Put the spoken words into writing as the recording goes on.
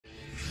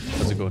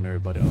going,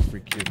 everybody? I'm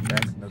Freaky here,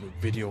 back with another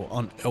video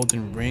on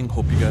Elden Ring.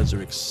 Hope you guys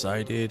are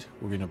excited.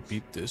 We're gonna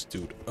beat this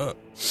dude up.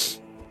 It's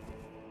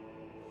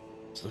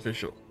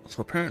official. So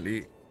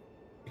apparently,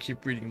 I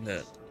keep reading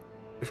that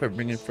if I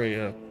bring in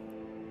Freya,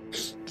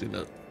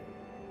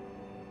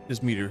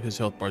 his meter, his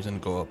health bar is gonna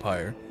go up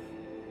higher,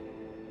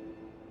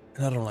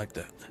 and I don't like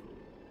that.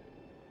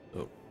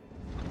 So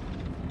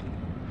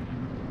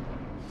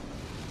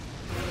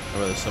I'd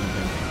rather summon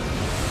him.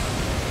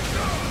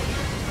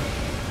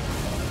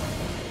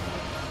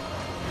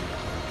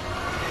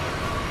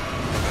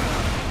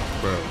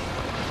 Bro.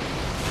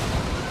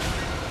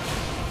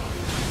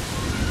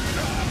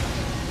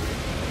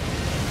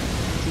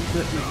 Just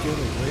let me get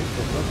away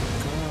from the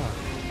god.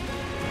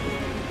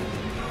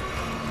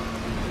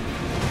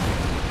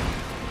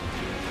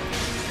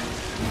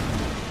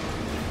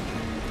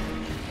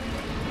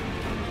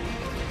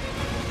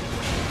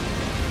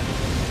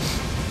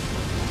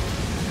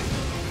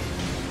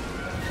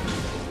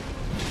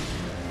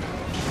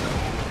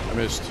 I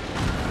missed.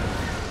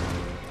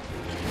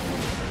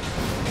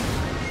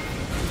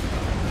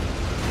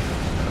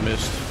 I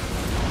missed.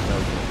 No.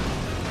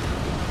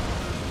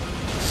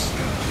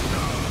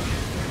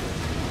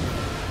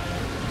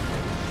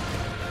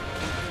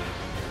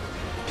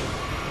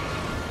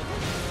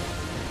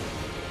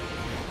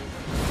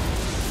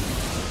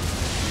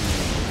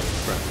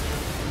 Crap.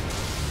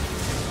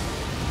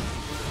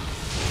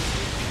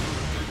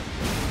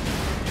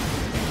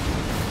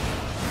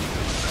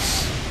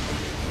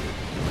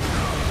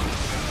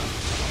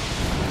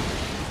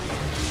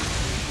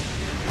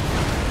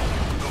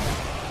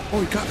 Oh,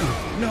 he got me.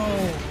 No.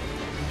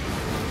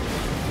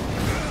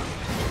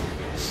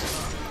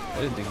 I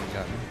didn't think he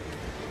got me.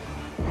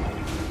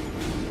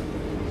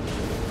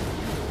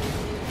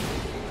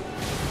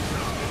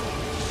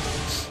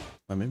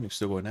 My mimic's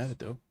still going at it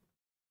though.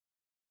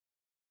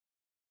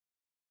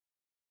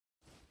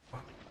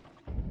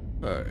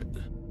 Alright.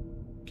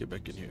 Get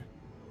back in here.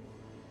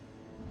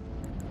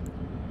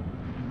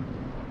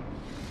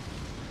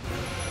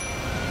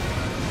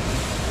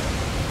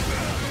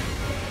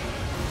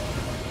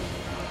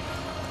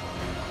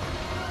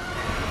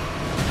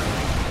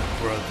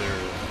 Brother.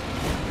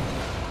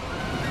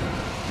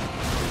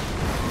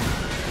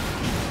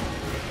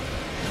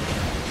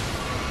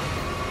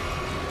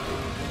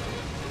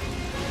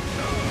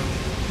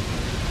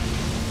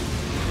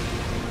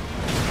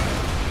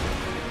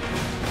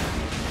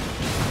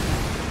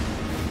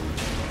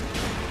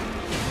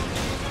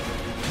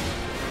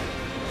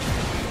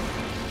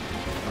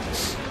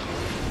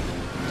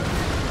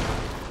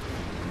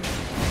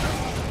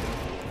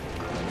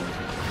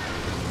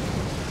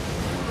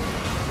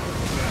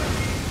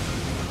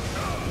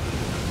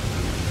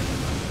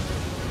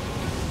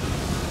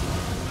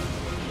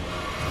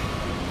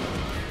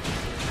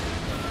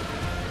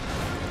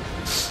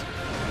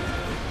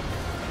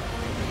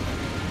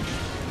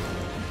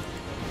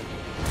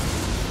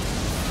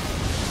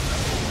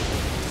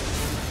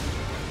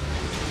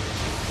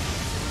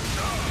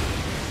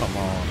 Come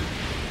on.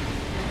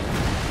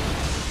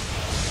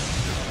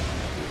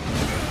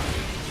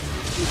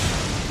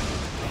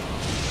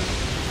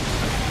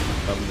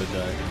 I'm gonna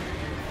die.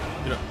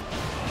 Get up.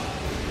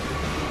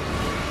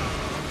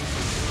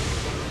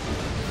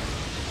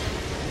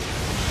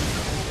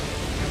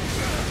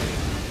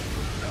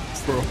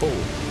 Bro.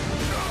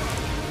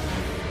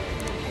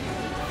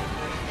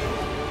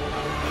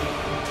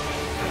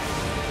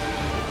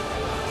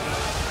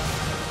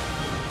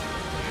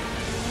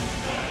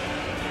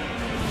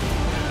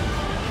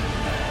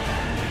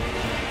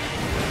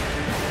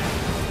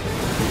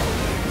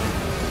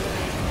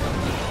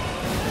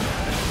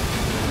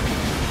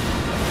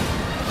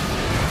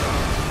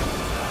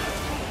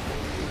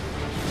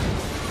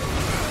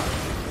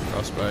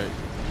 Frostbite. I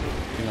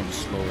think I'm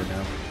slower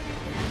now.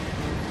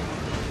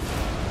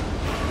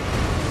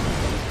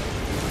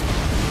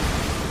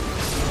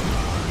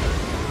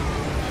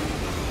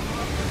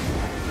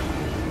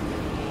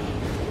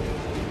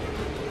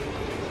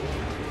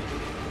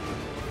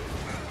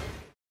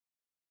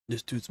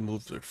 This dude's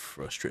moves are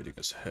frustrating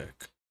as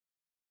heck.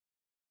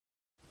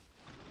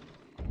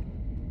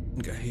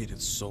 Like, I hate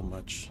it so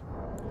much.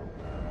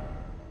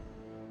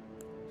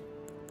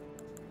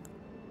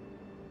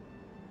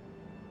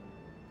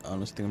 I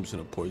honestly think I'm just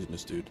gonna poison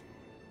this dude.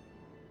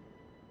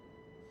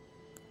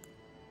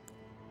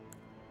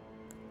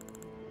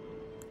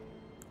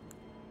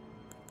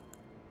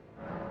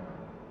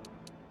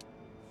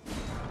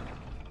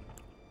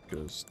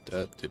 Because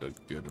that did a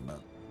good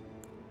amount.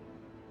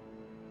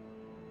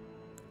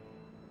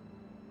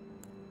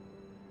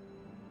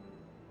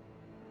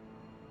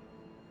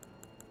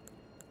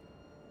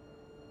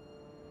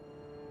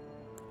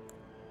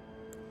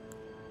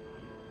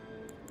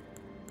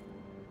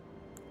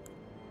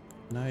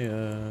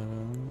 Naya.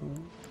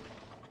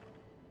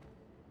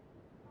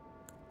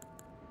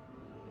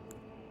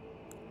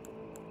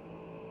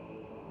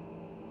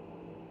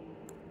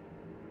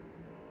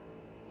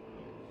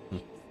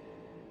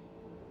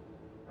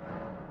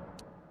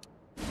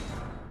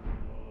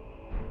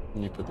 Let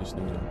me put these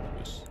things on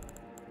purpose.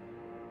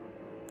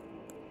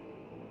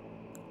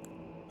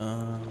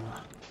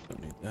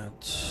 Don't need that.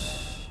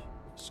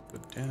 Let's go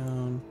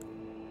down.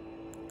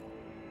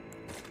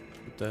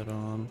 Put that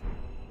on.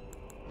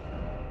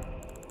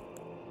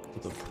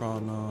 Put the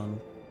prawn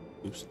on.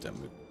 Boost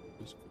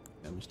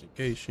damage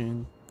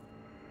negation.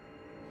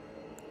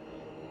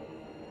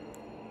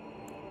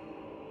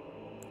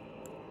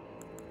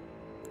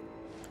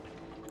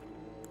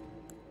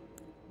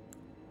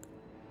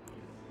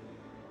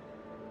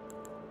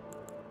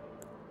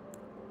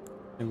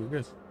 And we're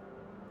good.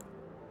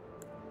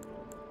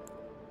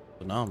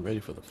 So now I'm ready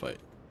for the fight.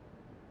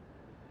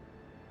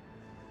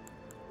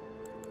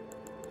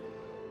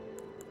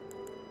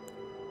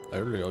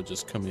 Earlier I'll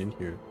just come in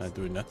here not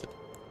doing nothing.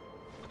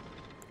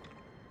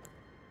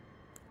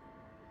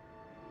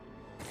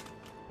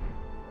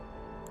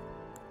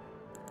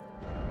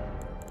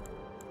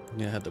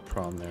 Yeah, I had the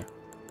prawn there.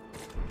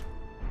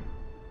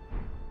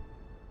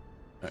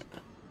 Alright.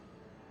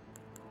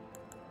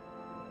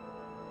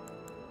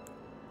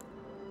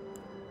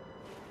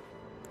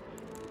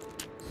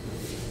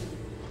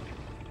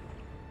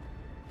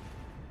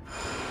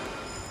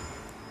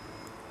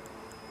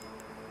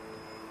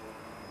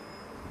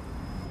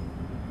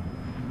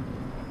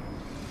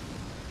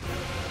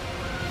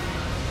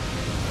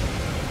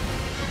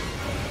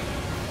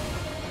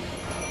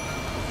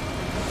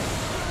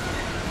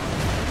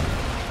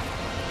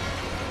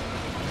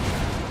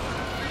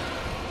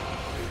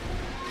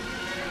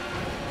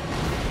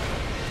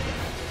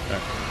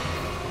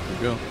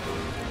 Go.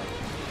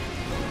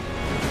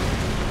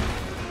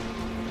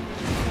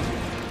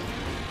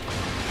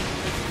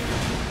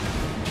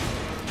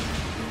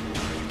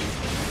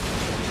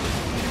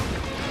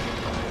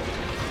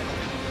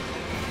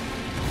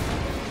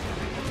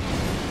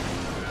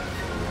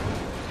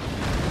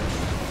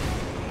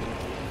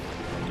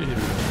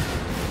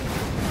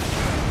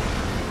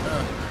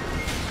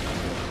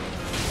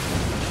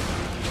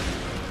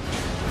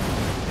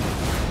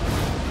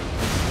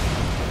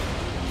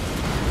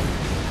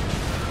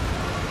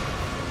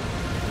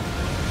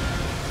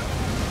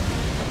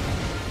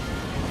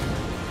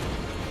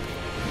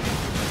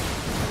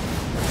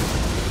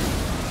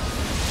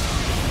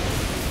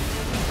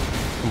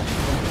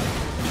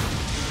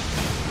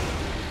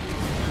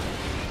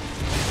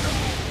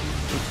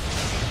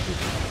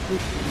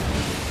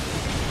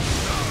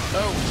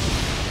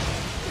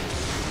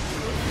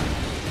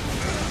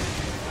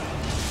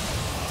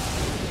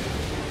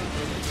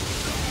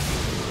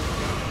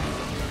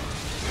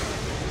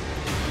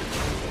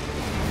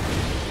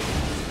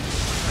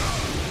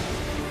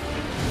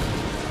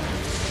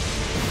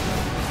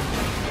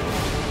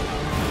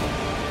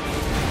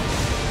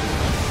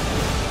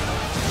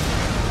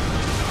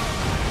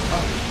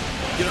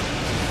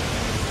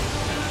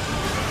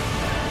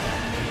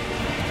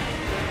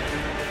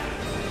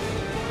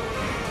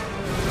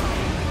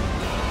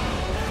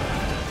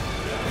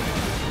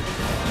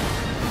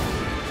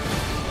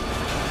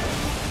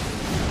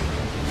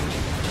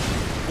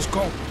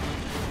 Go.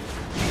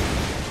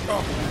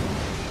 Oh.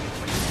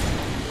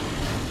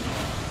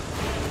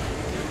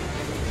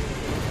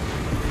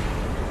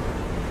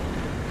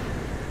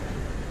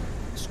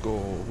 Let's go.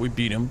 We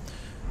beat him.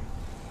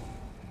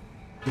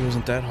 It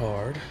wasn't that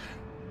hard.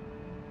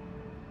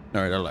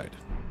 Alright, I lied.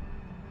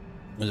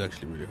 It was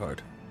actually really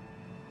hard.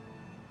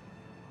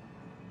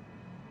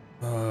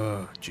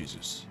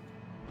 Jesus.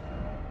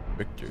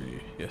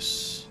 Victory,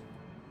 yes.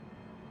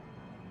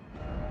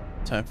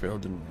 Time for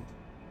Elden Ring.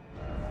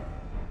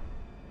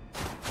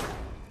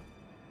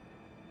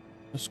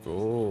 Let's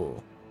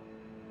go.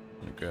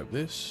 I'm gonna grab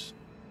this.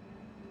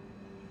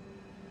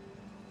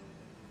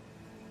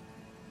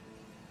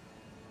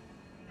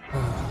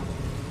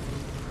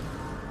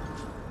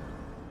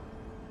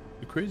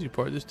 The crazy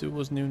part, this dude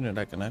wasn't even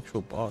like an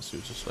actual boss. He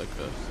was just like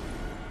a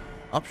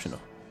optional.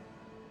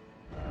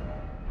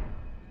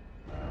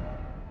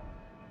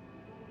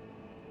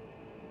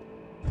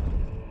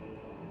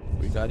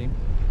 We got him.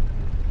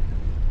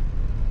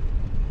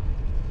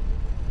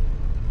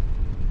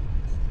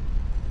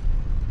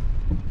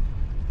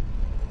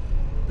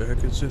 The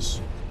heck is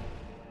this?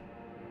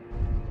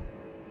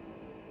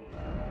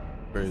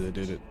 Very, they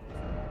did it.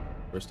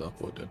 First off,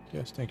 well done.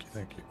 Yes, thank you,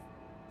 thank you.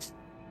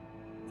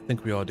 I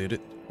think we all did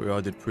it. We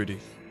all did pretty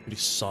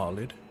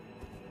solid.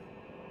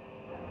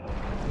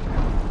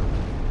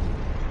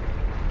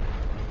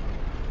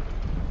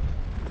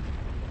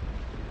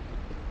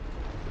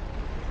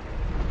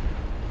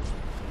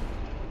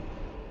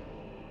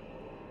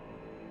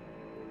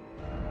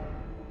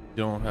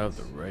 You don't have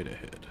the right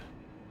ahead.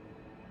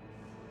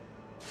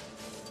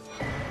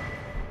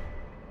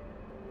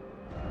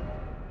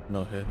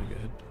 No head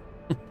again.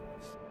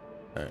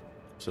 Alright,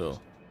 so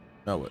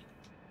now what?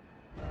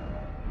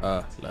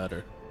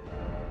 Ladder.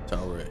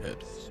 Tower ahead.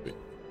 Sweet.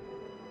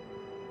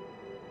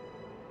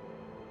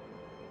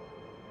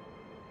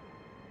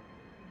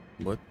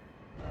 What?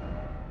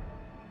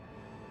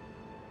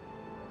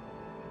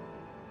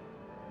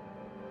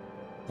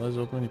 Why is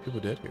so many people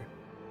dead here?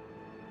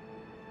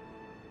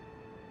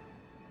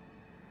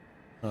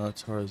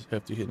 Tower's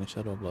hefty hidden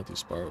shadow of lofty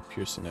spiral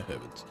piercing the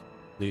heavens.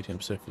 Lead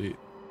him safely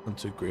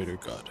unto greater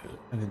Godhood,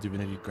 and in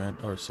divinity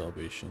grant our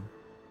salvation.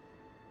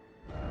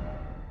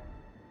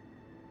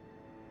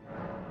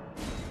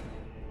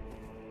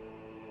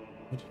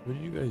 What are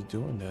you guys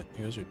doing that?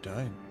 You guys are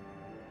dying.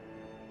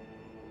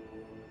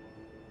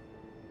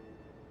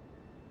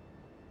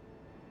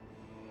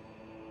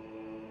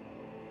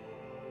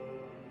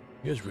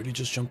 You guys really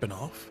just jumping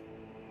off?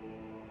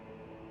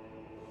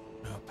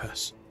 I'll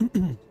pass.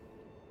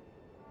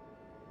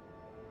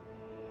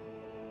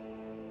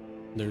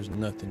 There's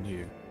nothing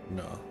here.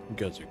 No, you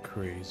guys are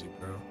crazy,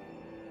 bro.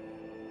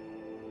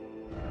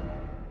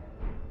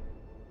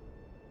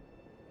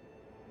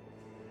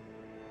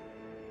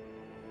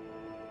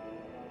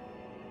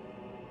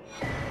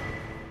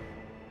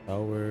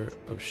 Hour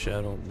of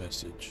Shadow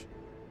message.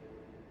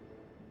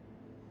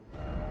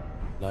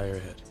 Liar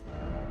ahead.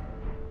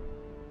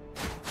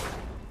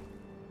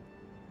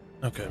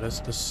 Okay,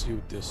 let's see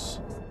what this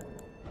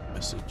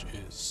message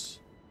is.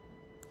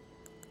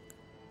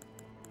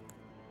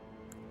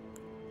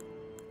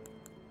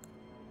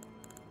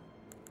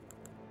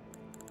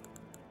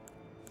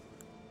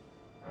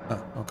 Ah,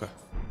 okay.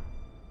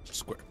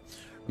 Square.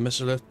 A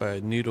message left by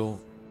a Needle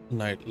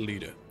Knight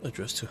leader,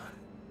 addressed to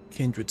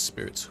kindred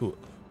spirits who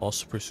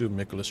also pursue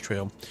Miquella's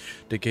trail.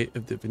 The gate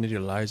of divinity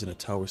lies in a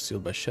tower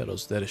sealed by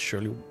shadows. That is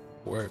surely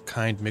where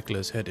kind Miquella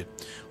is headed.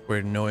 We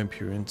are no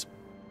imperials,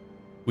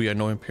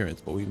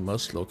 but we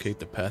must locate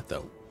the path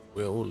that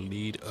will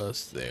lead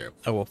us there.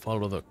 I will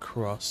follow the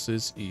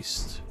crosses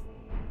east.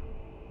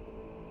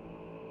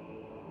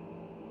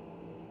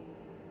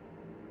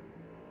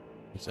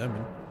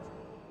 Examine.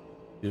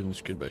 Even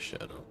screwed by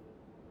shadow.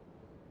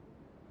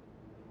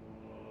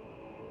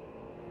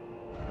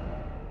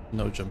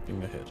 No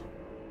jumping ahead.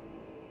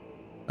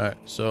 Alright,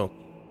 so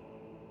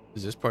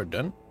is this part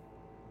done?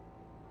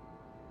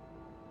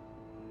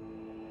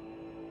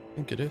 I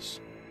think it is.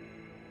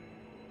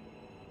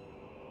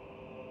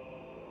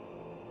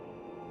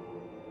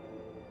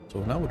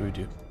 So now what do we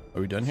do?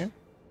 Are we done here?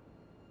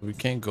 We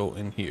can't go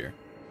in here.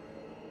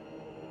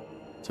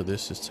 So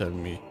this is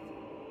telling me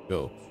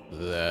go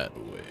that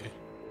way.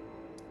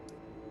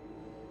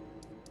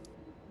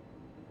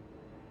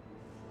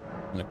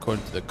 And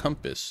according to the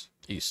compass,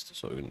 east.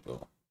 So we're gonna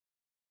go.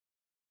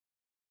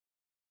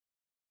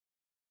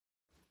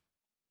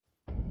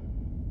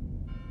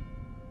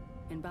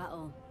 In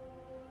battle.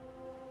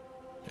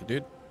 I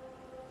did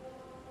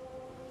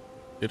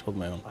hold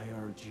my own. I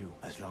urge you,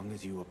 as long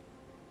as you...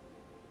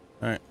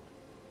 Alright.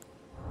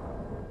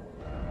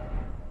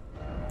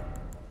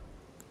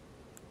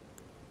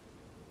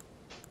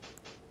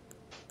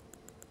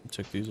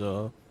 Check these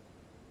off.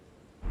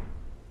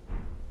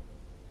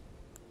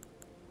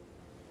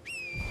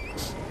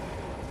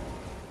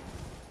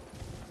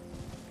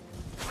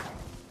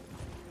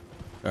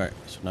 Alright,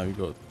 so now we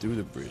go through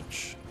the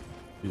bridge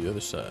to the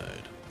other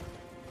side.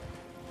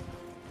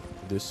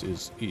 This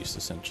is east,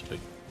 essentially.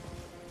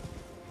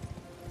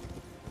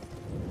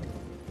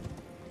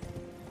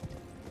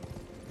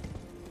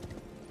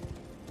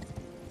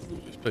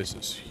 Ooh, this place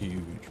is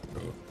huge,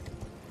 bro.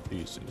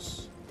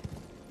 Jesus.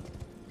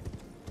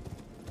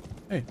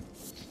 Hey,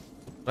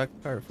 black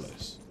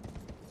fireflies.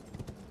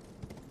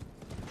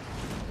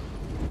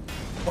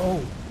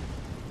 Oh!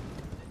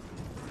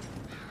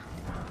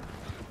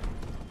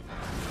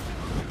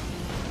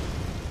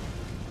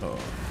 Oh.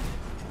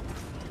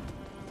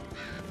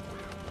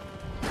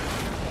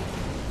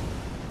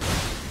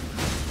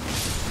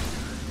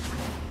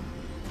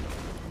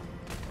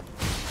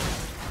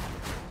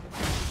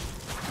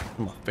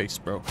 My face,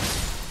 bro.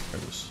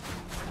 There it is.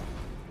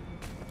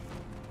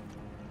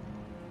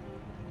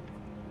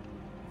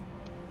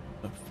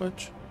 The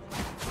fudge.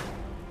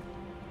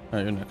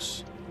 Alright, you're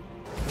next.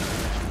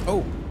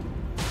 Oh!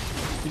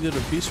 He did a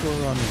beast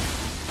roll on me.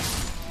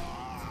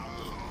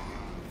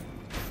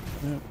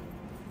 Yeah.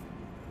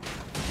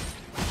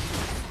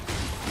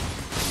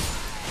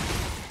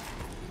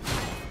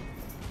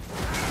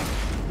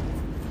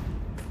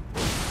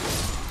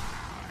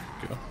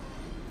 Go.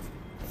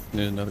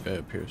 There's another guy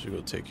up here, so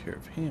we'll take care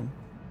of him.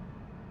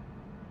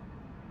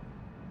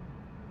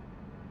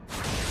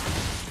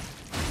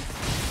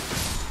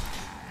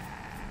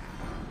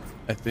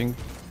 I think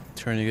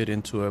turning it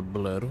into a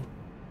blood,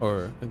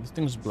 or I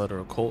think it's blood or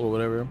a colt or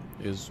whatever,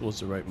 was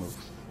the right move.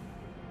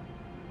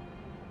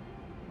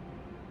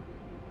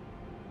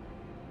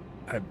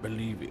 I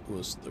believe it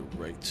was the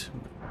right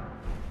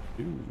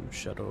move. Ooh,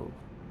 shadow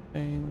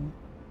thing.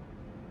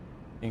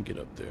 Can't get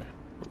up there.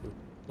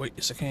 Wait,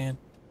 yes I can.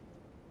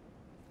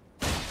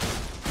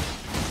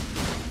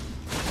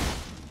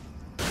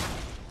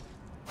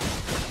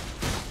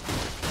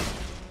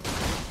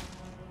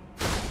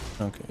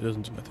 Okay, it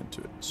doesn't do nothing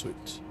to it.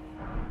 Sweet.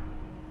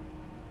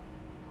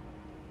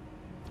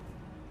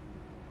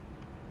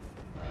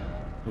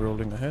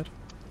 Rolling ahead.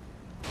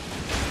 There's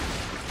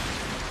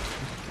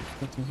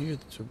nothing here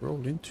to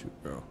roll into,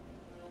 bro.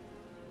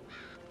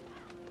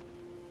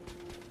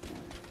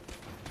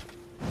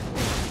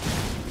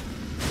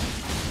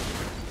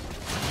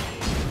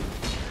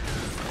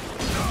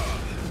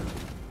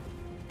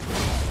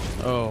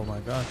 Oh my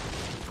god.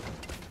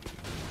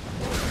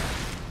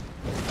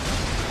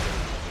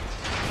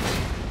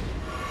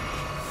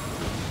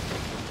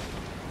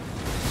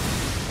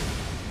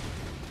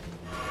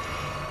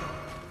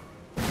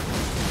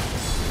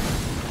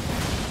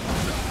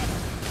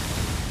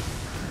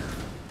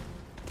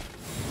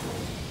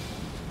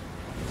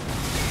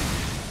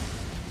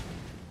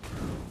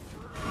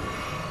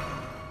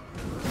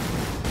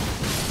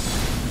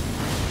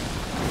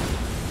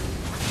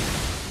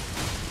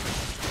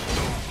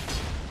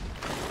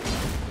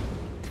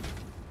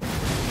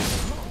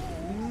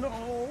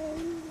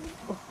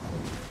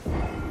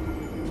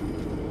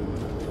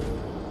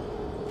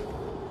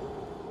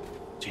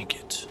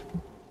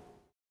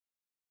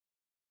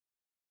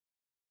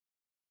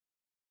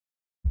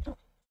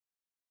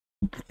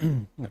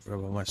 I forgot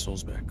about my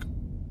soul's back.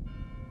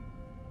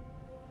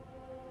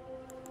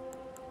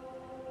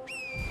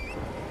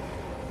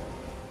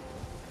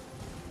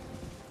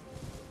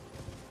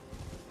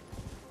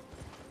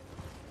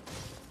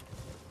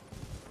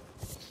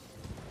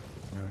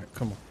 Alright,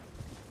 come on.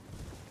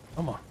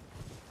 Come on.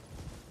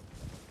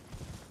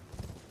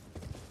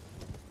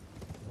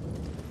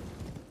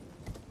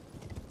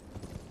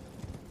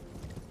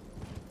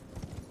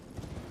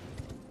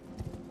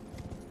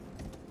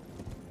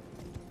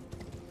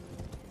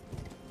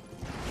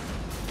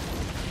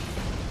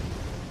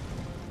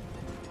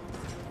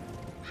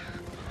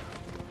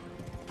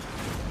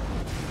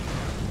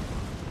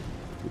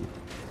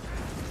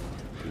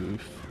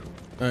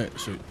 Alright,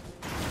 sweet.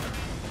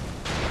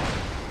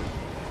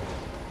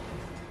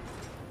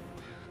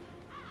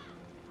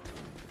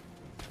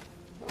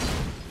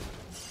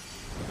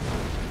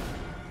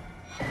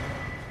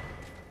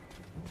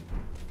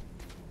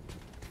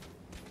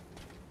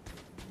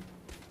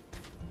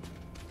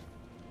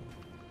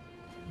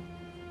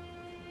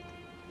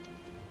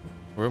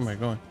 Where am I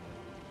going?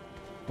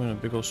 I'm in a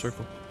big old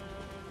circle.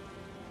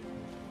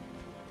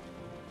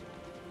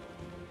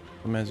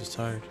 My man's just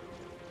tired.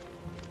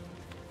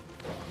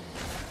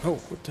 Oh,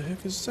 what the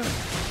heck is that?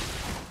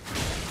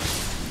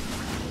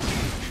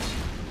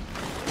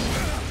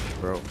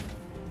 Bro.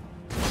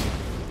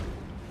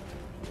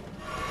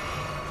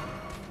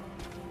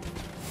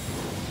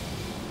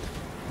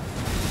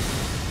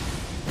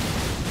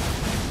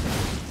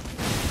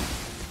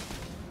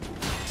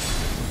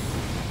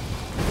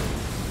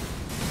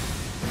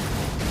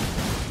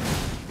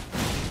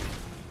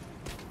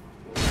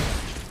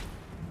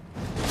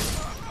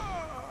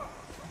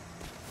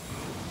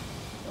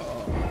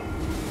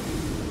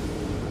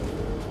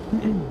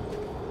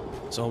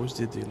 It's always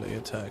the delay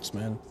attacks,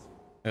 man.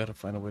 I gotta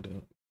find a way to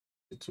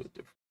get to a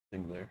different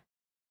thing there.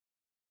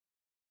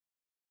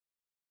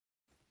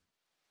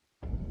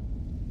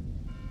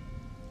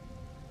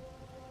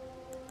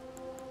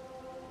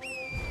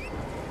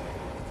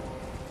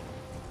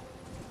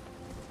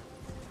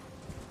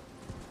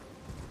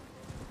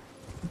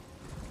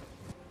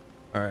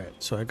 Alright,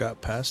 so I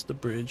got past the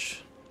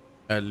bridge.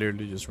 I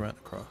literally just ran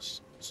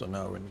across. So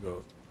now we're gonna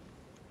go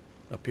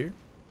up here?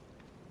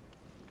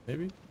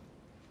 Maybe?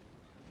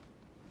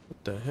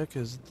 What the heck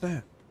is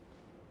that?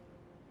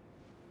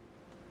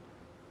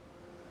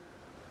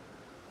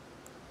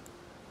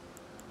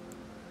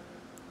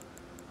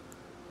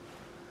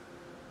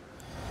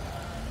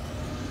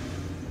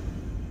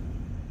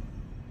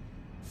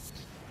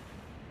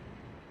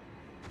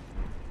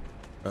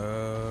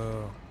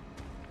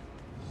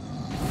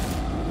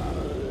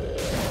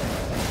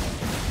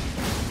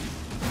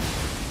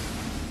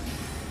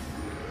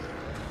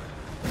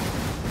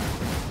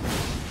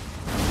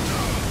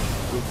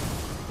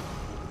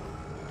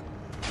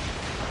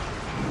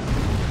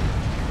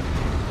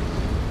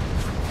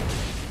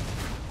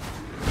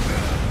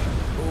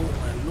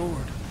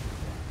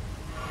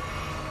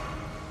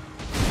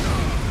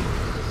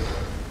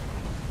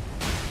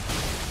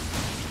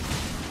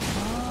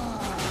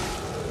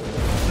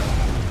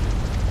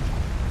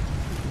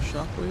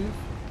 Shockwave?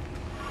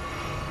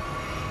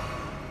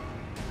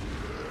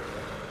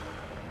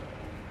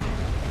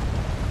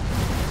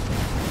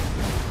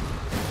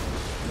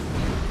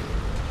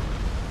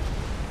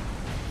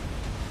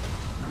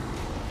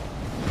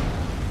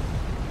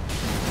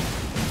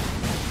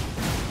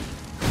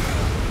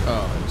 Oh,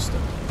 I just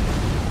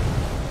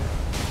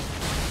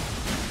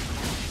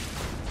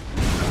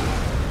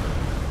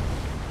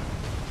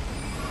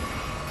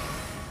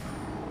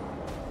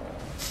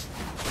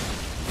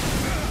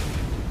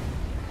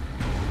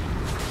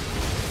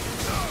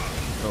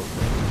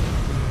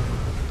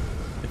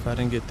If I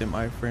didn't get them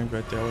iframes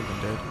right there, I would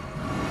have been dead.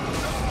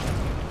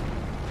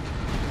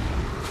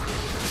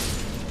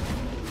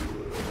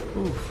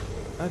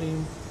 Oof, got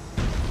him.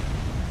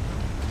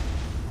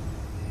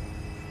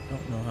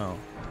 Don't know how.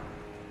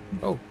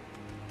 Oh.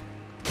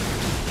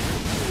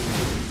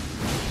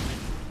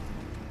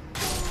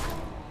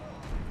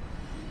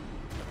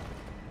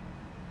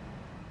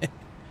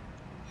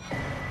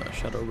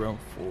 Shadow Realm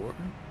 4.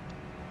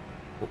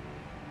 Oh.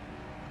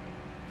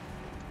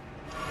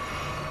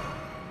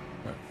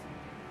 Right.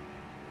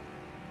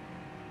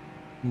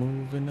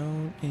 Moving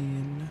on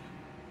in.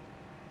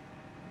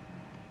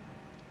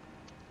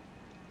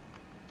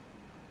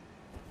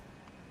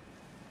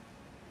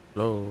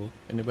 Hello,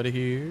 anybody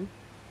here?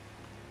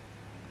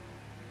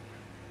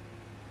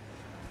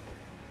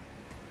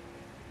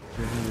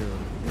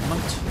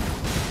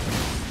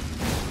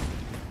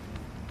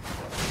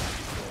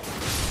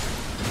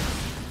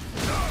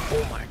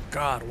 Oh my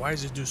god, why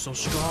is this dude so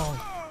strong?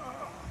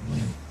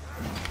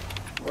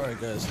 Alright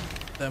guys,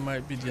 that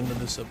might be the end of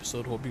this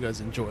episode. Hope you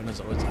guys enjoy, and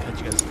as always, I'll catch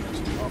you guys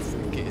next time.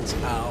 Off, kids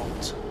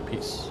out.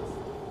 Peace.